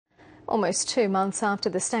Almost 2 months after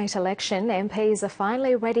the state election, MPs are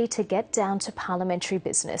finally ready to get down to parliamentary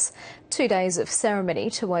business. 2 days of ceremony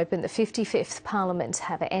to open the 55th Parliament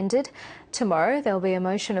have ended. Tomorrow there'll be a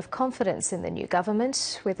motion of confidence in the new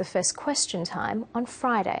government, with the first question time on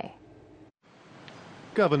Friday.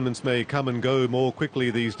 Governments may come and go more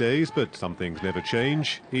quickly these days, but some things never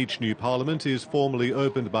change. Each new parliament is formally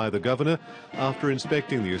opened by the governor after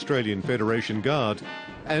inspecting the Australian Federation Guard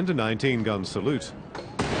and a 19-gun salute.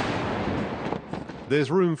 There's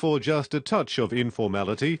room for just a touch of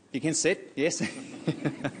informality. You can sit, yes.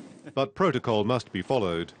 But protocol must be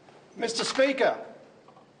followed. Mr. Speaker,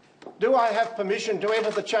 do I have permission to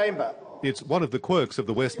enter the chamber? It's one of the quirks of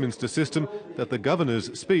the Westminster system that the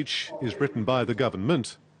governor's speech is written by the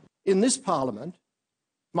government. In this parliament,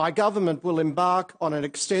 my government will embark on an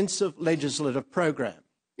extensive legislative program.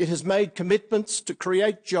 It has made commitments to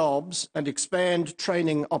create jobs and expand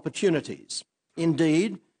training opportunities.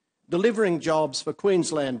 Indeed, delivering jobs for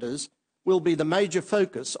Queenslanders will be the major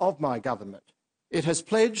focus of my government. It has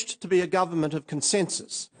pledged to be a government of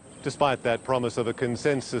consensus. Despite that promise of a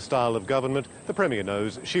consensus style of government, the Premier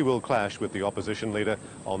knows she will clash with the opposition leader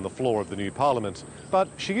on the floor of the new Parliament. But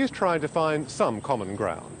she is trying to find some common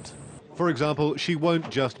ground. For example, she won't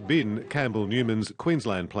just bin Campbell Newman's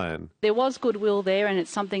Queensland plan. There was goodwill there, and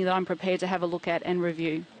it's something that I'm prepared to have a look at and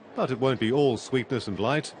review. But it won't be all sweetness and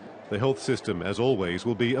light. The health system, as always,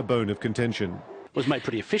 will be a bone of contention. It was made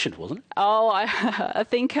pretty efficient, wasn't it? Oh, I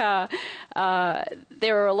think there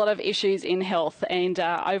are a lot of issues in health, and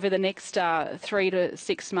over the next 3 to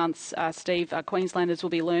 6 months, Steve, Queenslanders will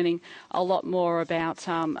be learning a lot more about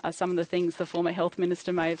some of the things the former health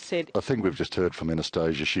minister may have said. I think we've just heard from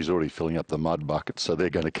Anastasia. She's already filling up the mud buckets, so they're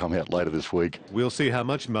going to come out later this week. We'll see how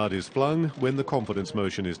much mud is flung when the confidence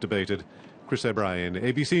motion is debated. Chris O'Brien,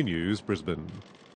 ABC News, Brisbane.